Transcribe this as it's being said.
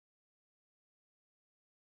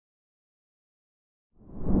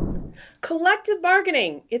Collective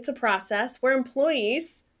bargaining, it's a process where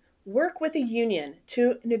employees work with a union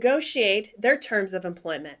to negotiate their terms of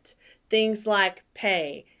employment. Things like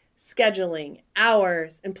pay, scheduling,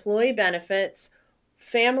 hours, employee benefits,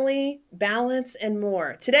 family balance, and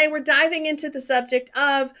more. Today, we're diving into the subject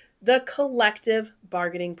of the collective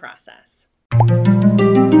bargaining process.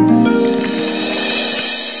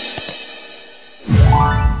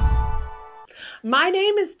 My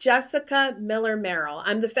name is Jessica Miller Merrill.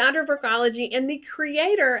 I'm the founder of Workology and the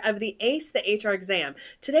creator of the ACE the HR exam.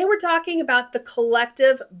 Today we're talking about the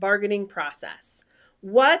collective bargaining process.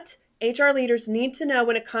 What HR leaders need to know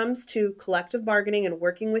when it comes to collective bargaining and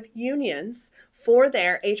working with unions for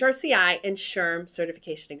their HRCI and SHRM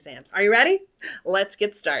certification exams. Are you ready? Let's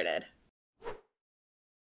get started.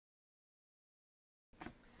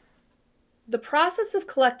 The process of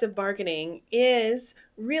collective bargaining is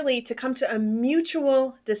really to come to a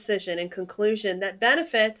mutual decision and conclusion that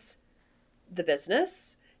benefits the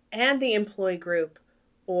business and the employee group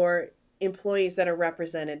or employees that are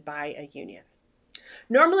represented by a union.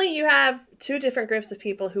 Normally, you have two different groups of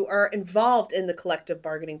people who are involved in the collective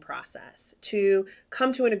bargaining process to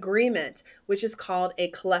come to an agreement, which is called a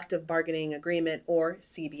collective bargaining agreement or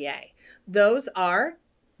CBA. Those are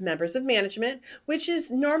members of management, which is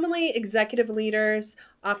normally executive leaders.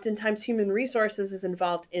 Oftentimes human resources is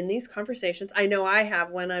involved in these conversations. I know I have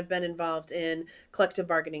when I've been involved in collective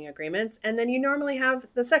bargaining agreements. And then you normally have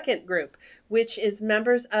the second group, which is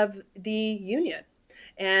members of the union.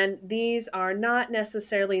 And these are not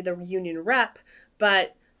necessarily the union rep,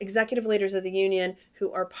 but executive leaders of the union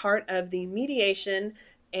who are part of the mediation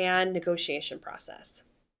and negotiation process.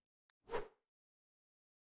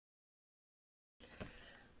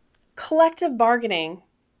 Collective bargaining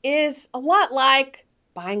is a lot like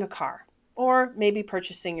buying a car or maybe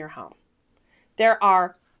purchasing your home. There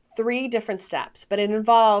are three different steps, but it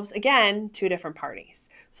involves, again, two different parties.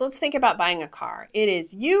 So let's think about buying a car. It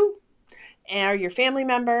is you or your family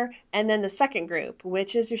member, and then the second group,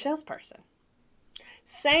 which is your salesperson.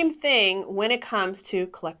 Same thing when it comes to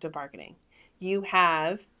collective bargaining. You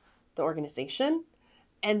have the organization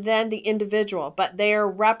and then the individual, but they are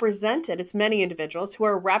represented, it's many individuals who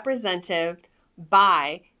are represented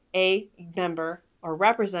by a member or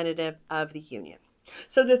representative of the union.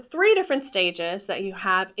 So the three different stages that you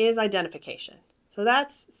have is identification. So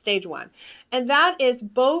that's stage one. And that is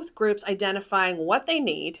both groups identifying what they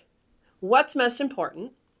need, what's most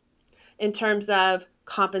important in terms of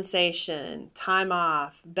compensation, time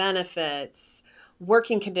off, benefits,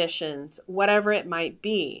 working conditions, whatever it might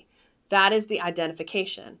be. That is the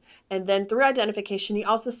identification. And then through identification, you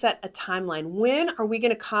also set a timeline. When are we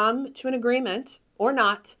going to come to an agreement or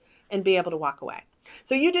not and be able to walk away?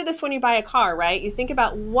 So you do this when you buy a car, right? You think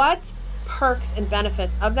about what perks and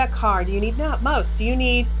benefits of that car do you need most? Do you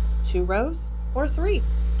need 2 rows or 3?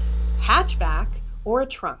 Hatchback or a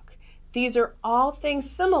trunk? These are all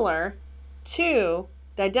things similar to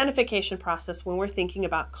the identification process when we're thinking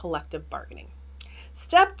about collective bargaining.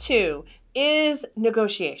 Step 2 is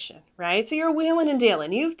negotiation, right? So you're wheeling and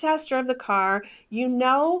dealing. You've test drove the car. You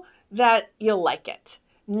know that you'll like it.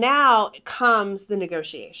 Now comes the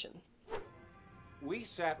negotiation. We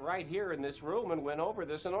sat right here in this room and went over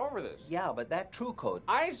this and over this. Yeah, but that True Coat.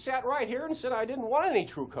 I sat right here and said I didn't want any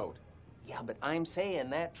True Coat. Yeah, but I'm saying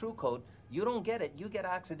that True Coat, you don't get it, you get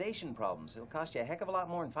oxidation problems. It'll cost you a heck of a lot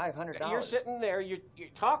more than $500. You're sitting there, you're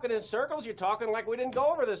talking in circles, you're talking like we didn't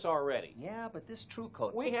go over this already. Yeah, but this True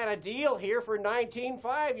Coat... We had a deal here for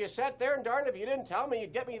 $19,500. You sat there and darned if you didn't tell me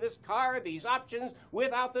you'd get me this car, these options,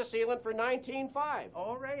 without the sealant for $19,500.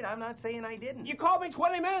 All right, I'm not saying I didn't. You called me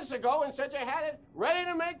 20 minutes ago and said you had it ready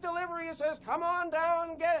to make delivery. It says, come on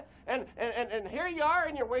down and get it. And here you are,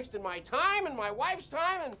 and you're wasting my time and my wife's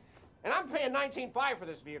time, and I'm paying $19,500 for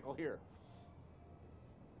this vehicle here.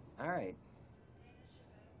 All right.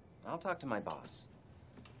 I'll talk to my boss.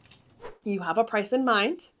 You have a price in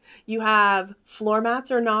mind. You have floor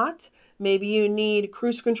mats or not. Maybe you need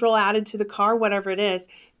cruise control added to the car, whatever it is.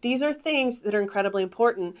 These are things that are incredibly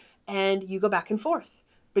important, and you go back and forth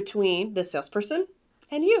between the salesperson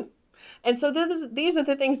and you. And so these are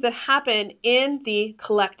the things that happen in the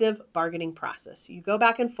collective bargaining process. You go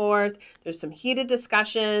back and forth. There's some heated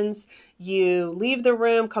discussions. You leave the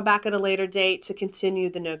room, come back at a later date to continue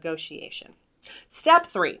the negotiation. Step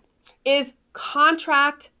 3 is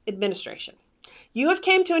contract administration. You have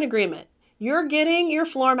came to an agreement. You're getting your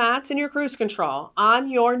floor mats and your cruise control on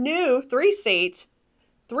your new 3-row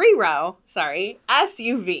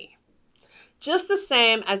SUV. Just the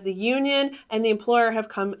same as the union and the employer have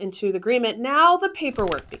come into the agreement, now the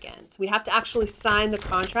paperwork begins. We have to actually sign the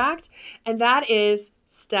contract, and that is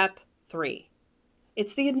step 3.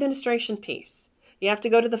 It's the administration piece. You have to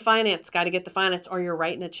go to the finance guy to get the finance, or you're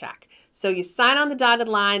writing a check. So you sign on the dotted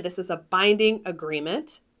line. This is a binding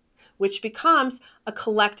agreement, which becomes a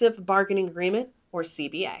collective bargaining agreement, or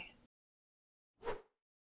CBA.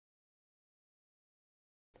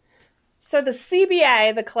 So the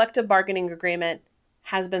CBA, the collective bargaining agreement,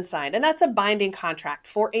 has been signed, and that's a binding contract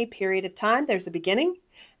for a period of time. There's a beginning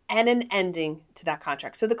and an ending to that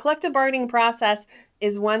contract. So the collective bargaining process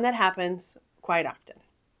is one that happens quite often.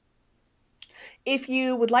 If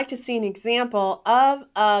you would like to see an example of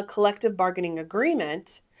a collective bargaining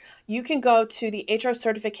agreement, you can go to the HR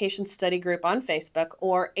Certification Study Group on Facebook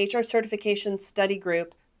or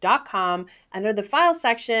hrcertificationstudygroup.com. Under the file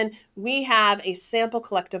section, we have a sample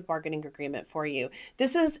collective bargaining agreement for you.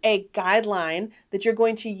 This is a guideline that you're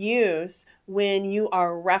going to use when you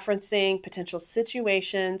are referencing potential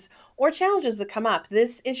situations or challenges that come up.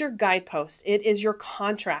 This is your guidepost. It is your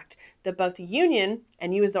contract that both the union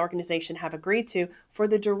and you as the organization have agreed to for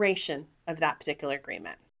the duration of that particular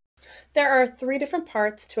agreement. There are 3 different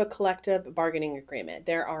parts to a collective bargaining agreement.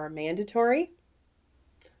 There are mandatory,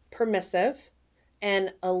 permissive,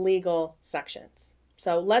 and illegal sections.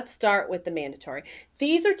 So let's start with the mandatory.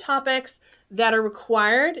 These are topics that are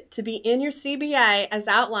required to be in your CBA as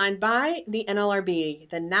outlined by the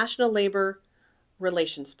NLRB, the National Labor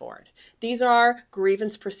Relations Board. These are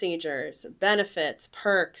grievance procedures, benefits,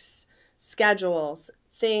 perks, schedules,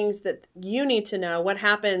 things that you need to know. What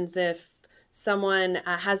happens if someone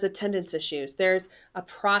has attendance issues? There's a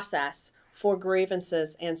process for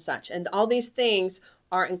grievances and such. And all these things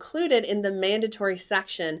are included in the mandatory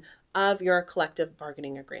section of your collective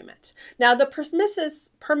bargaining agreement. Now, the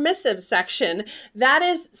permissive section, that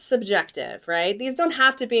is subjective, right? These don't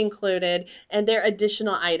have to be included, and they're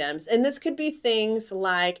additional items. And this could be things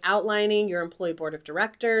like outlining your employee board of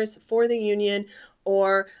directors for the union,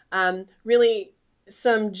 or really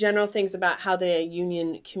some general things about how the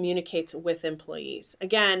union communicates with employees.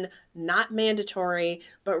 Again, not mandatory,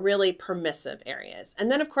 but really permissive areas. And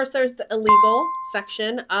then, of course, there's the illegal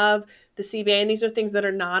section of the CBA, and these are things that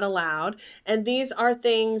are not allowed. And these are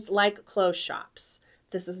things like closed shops.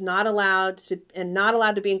 This is not allowed to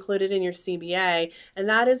be included in your CBA. And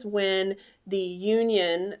that is when the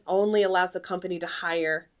union only allows the company to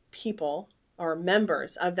hire people or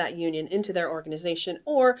members of that union into their organization,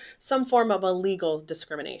 or some form of illegal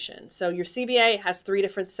discrimination. So your CBA has 3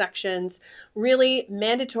 different sections. Really,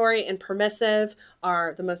 mandatory and permissive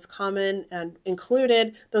are the most common and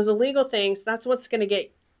included. Those illegal things, that's what's going to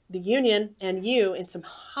get the union and you in some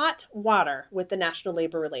hot water with the National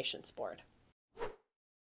Labor Relations Board.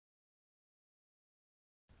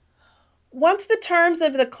 Once the terms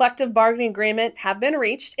of the collective bargaining agreement have been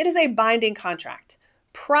reached, it is a binding contract.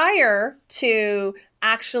 Prior to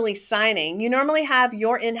actually signing, you normally have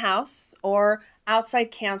your in-house or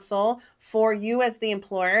outside counsel for you as the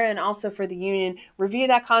employer and also for the union review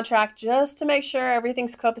that contract just to make sure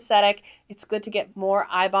everything's copacetic. It's good to get more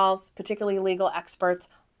eyeballs, particularly legal experts,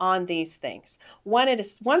 on these things.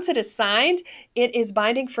 Once it is signed, it is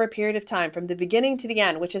binding for a period of time from the beginning to the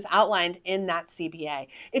end, which is outlined in that CBA.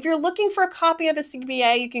 If you're looking for a copy of a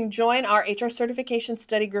CBA, you can join our HR Certification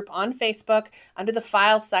Study Group on Facebook. Under the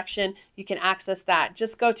Files section, you can access that.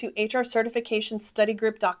 Just go to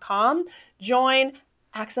hrcertificationstudygroup.com, join,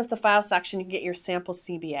 access the File section, you can get your sample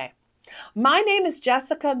CBA. My name is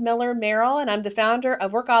Jessica Miller Merrill, and I'm the founder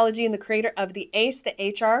of Workology and the creator of the ACE, the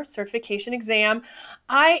HR Certification Exam.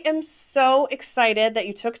 I am so excited that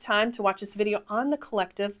you took time to watch this video on the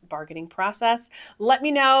collective bargaining process. Let me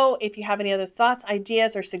know if you have any other thoughts,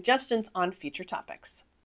 ideas, or suggestions on future topics.